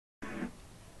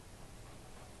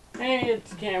Hey,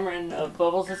 it's Cameron of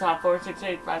Bubbles is Hot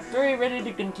 46853, ready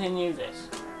to continue this.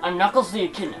 I'm Knuckles the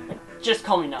Echidna, but just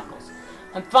call me Knuckles.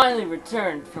 I'm finally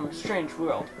returned from a strange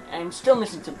world, and I'm still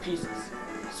missing some pieces.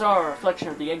 I saw a reflection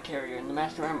of the egg carrier in the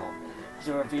Master Emerald. Is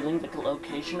it revealing the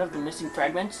location of the missing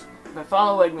fragments? If I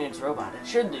follow Eggman's robot, it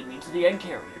should lead me to the egg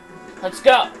carrier. Let's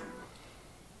go!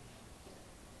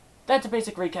 That's a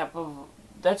basic recap of...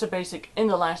 That's a basic in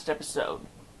the last episode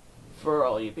for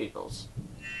all you peoples.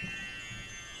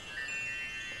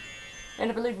 And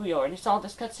I believe we already saw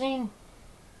this cutscene.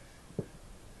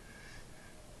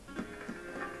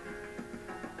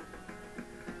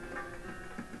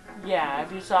 Yeah,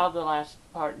 if you saw the last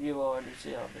part, you already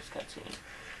saw this cutscene.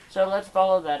 So let's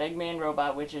follow that Eggman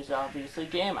robot, which is obviously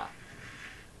Gamma.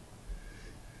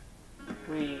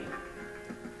 You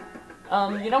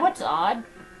know what's odd?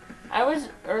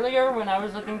 Earlier when I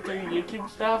was looking through YouTube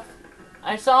stuff,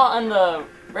 I saw on the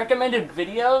recommended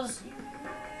videos,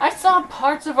 I saw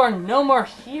parts of our No More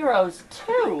Heroes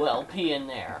 2 LP in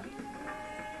there.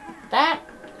 That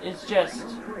is just...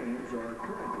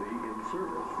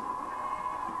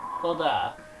 Well,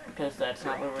 duh. Because that's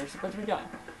not where we're supposed to be going.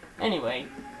 Anyway,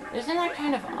 isn't that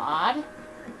kind of odd?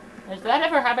 Has that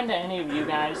ever happened to any of you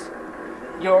guys?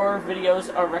 Your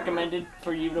videos are recommended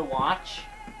for you to watch?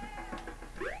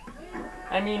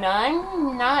 I mean,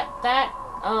 I'm not that,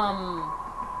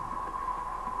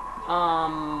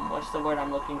 what's the word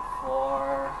I'm looking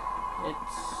for?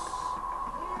 It's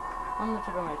on the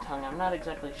tip of my tongue. I'm not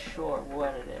exactly sure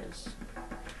what it is.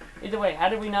 Either way, how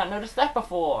did we not notice that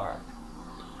before?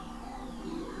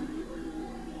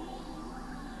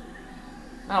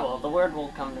 Oh well, the word will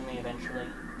come to me eventually.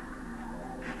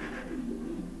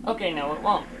 Okay, no it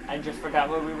won't. I just forgot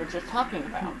what we were just talking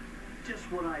about. Just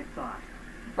what I thought.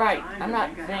 Right, I'm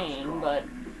not vain, but...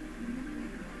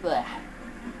 bleh.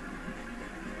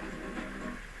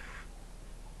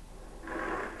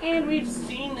 And we've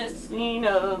seen the scene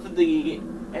of the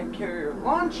egg carrier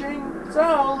launching,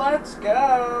 so let's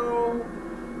go!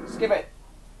 Skip it.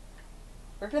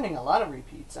 We're getting a lot of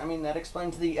repeats. I mean, that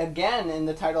explains the again in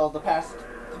the title of the past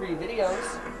 3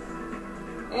 videos.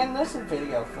 And this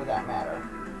video, for that matter.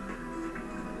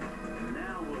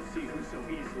 Now we'll see who's so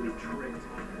easily tricked.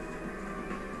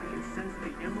 I can sense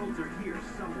the emeralds are here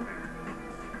somewhere.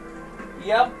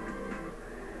 Yep.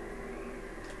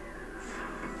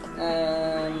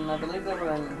 And I believe they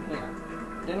were in here.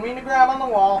 Didn't mean to grab on the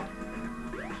wall.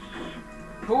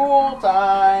 Pool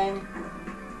time!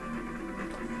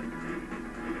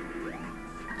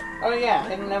 Oh yeah,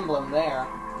 hidden emblem there.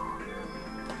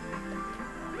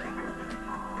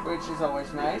 Which is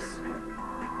always nice.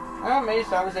 I'm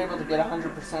amazed I was able to get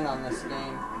 100% on this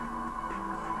game.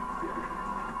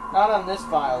 Not on this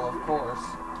file, of course.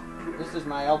 This is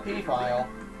my LP file.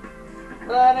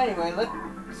 But anyway, let's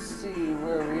see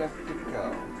where we have to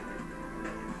go.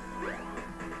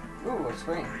 Ooh, a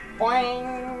screen.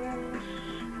 Boing!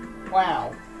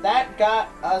 Wow, that got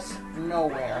us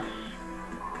nowhere.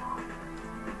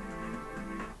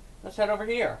 Let's head over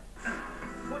here.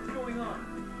 What's going on?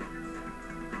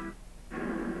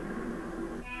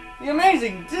 The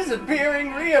amazing,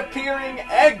 disappearing, reappearing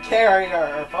egg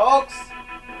carrier, folks!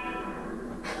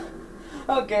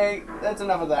 Okay, that's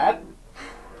enough of that.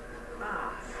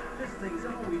 Ah, this thing's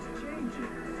always changing.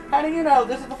 How do you know?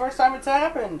 This is the first time it's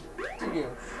happened to you.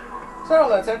 So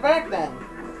let's head back then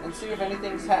and see if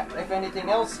anything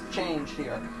else changed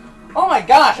here. Oh my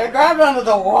gosh! I grabbed onto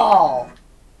the wall.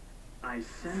 I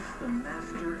sense the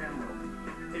Master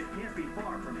Emerald. It can't be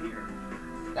far from here.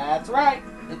 That's right.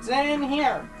 It's in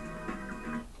here.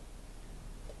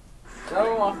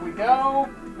 So off we go.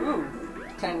 Ooh,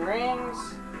 10 rings.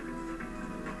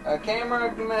 A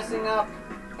camera messing up,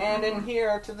 and in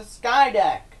here to the sky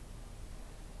deck,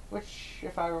 which,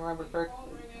 if I remember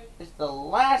correctly, is the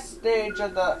last stage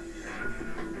of the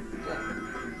game.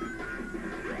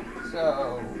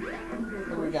 So,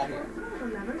 what do we got here?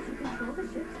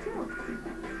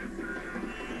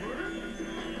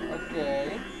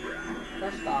 Okay,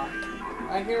 first off,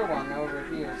 I hear one over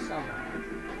here somewhere.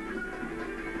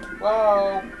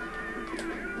 Whoa!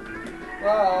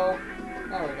 Whoa!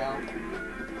 There we go.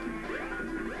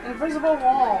 Invisible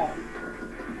wall.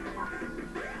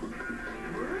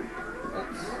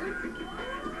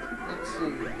 Let's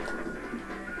see.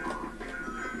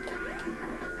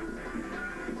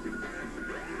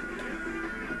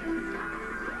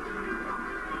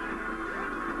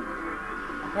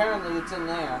 Apparently it's in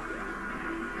there.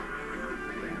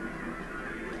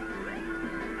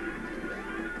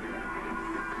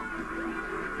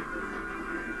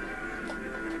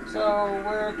 So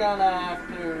we're gonna have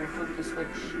to flip the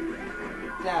switch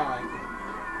down.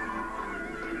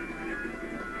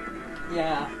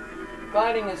 Yeah.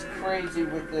 Gliding is crazy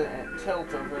with the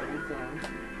tilt of everything.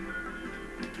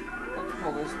 Let's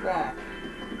pull this back.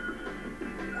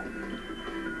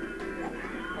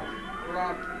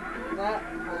 Grab that,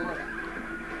 pull it.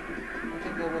 I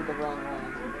think I went the wrong way.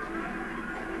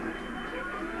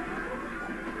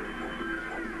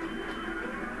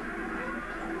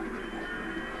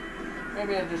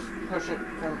 Maybe I just push it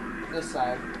from this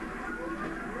side.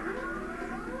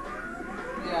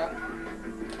 Yeah.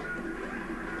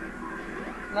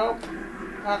 Nope.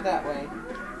 Not that way.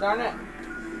 Darn it.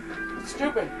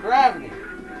 Stupid gravity.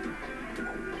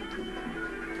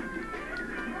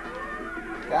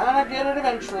 Gotta get it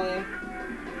eventually.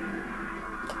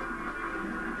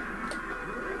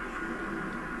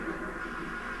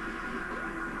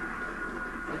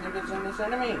 I think it's in this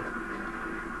enemy.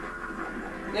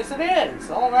 Yes, it is.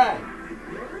 Alright.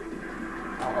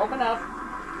 I'll open up.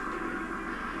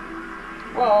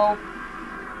 Whoa.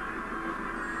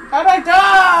 How'd I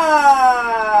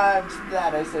dodge?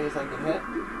 That, I say, as I get hit.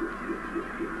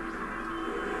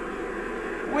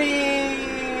 Whee!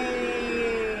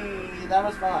 That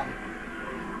was fun.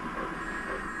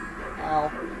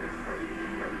 Ow.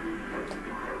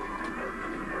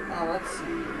 Oh, let's see.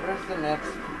 Where's the next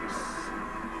piece?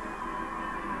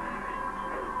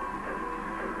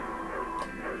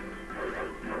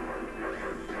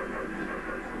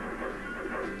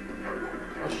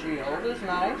 The shield is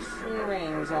nice, and the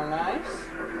rings are nice.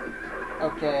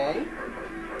 Okay.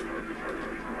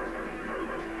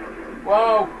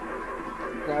 Whoa!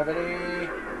 Gravity.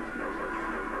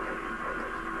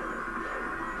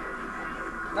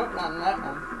 Nope, not in that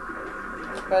one.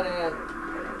 But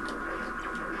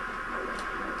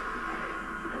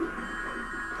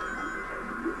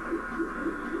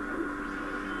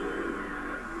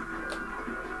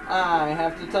I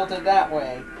have to tilt it that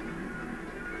way.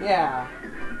 Yeah.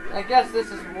 I guess this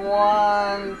is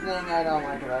one thing I don't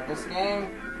like about this game,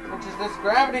 which is this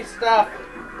gravity stuff.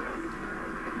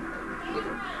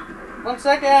 1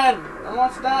 second!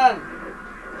 Almost done!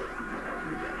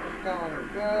 Going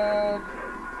good.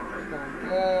 Going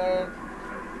good.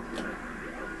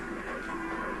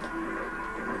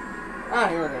 Ah,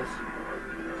 here it is.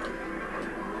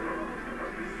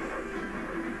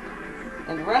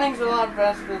 And running's a lot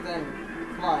faster than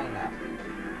flying up.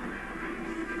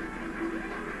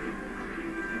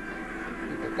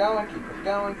 Keep it going, keep it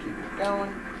going, keep it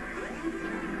going.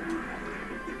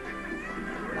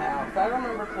 Now, if I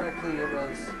remember correctly, it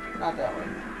was not that way.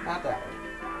 Not that way.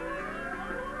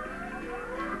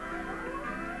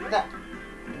 That.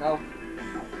 Nope.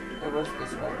 It was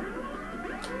this way.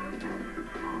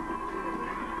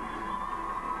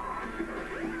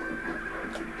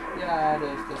 Yeah, it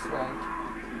is this way.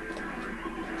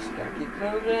 Just gotta keep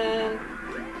moving.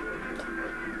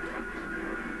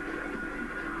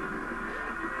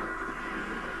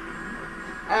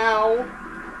 Ow.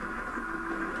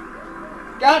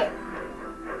 Got it.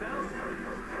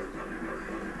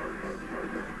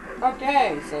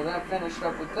 Okay, so that finished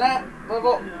up with that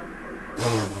level.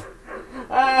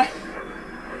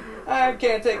 I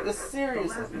can't take this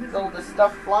seriously with all this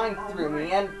stuff flying through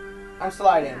me, and I'm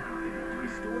sliding.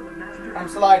 I'm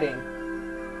sliding.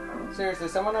 Seriously,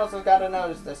 someone else has got to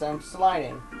notice this. I'm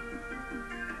sliding.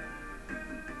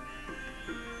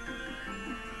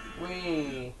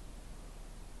 Whee.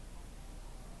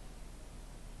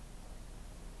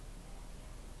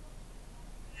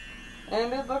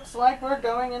 And it looks like we're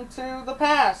going into the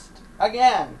past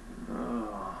again.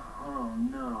 Oh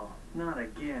no, not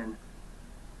again.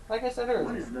 Like I said earlier,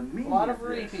 What is the meaning a lot of of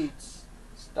this? repeats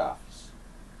stuffs.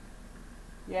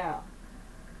 Yeah.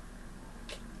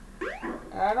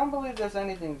 I don't believe there's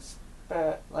anything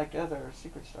like other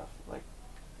secret stuff. Like,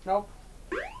 nope.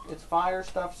 It's fire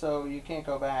stuff, so you can't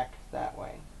go back that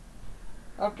way.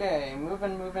 Okay,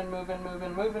 moving.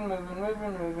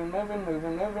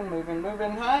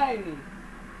 Hi!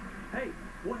 Hey,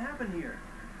 what happened here?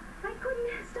 I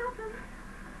couldn't stop them.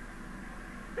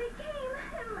 They came,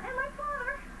 and my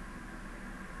father.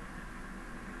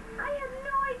 I had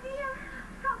no idea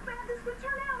how bad this would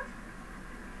turn out.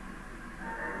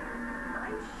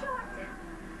 I'm shocked.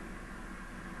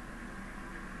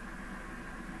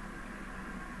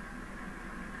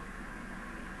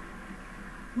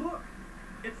 Look,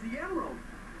 it's the emerald.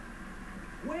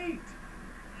 Wait.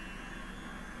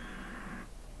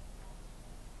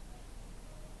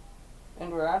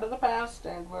 And we're out of the past,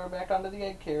 and we're back onto the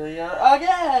egg carrier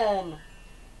again!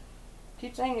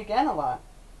 Keep saying again a lot.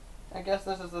 I guess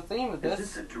this is the theme of Is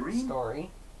this this a dream?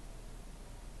 story.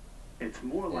 It's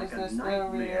more like Is a this the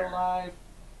nightmare. real life?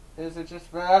 Is it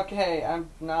just... Okay, I'm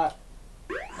not...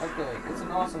 Okay, it's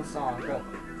an awesome song, but...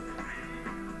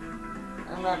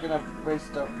 I'm not gonna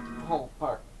waste the whole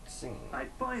part singing. I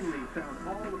finally found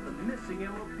all of the missing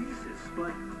emerald pieces,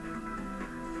 but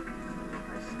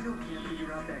I still can't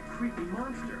figure out that creepy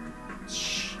monster.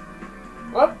 Shh.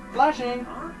 Whoop, flashing.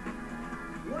 Huh?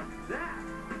 What's that?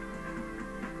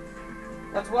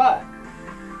 That's what?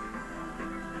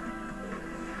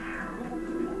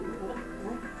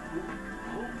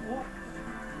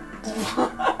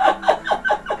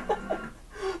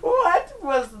 What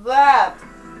was that?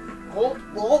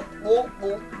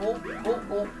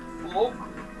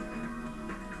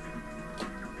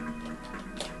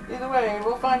 Either way,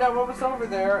 we'll find out what was over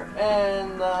there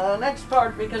in the next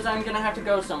part because I'm gonna have to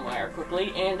go somewhere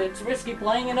quickly and it's risky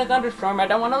playing in a thunderstorm. I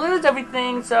don't want to lose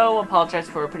everything, so apologize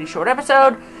for a pretty short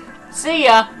episode. See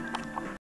ya!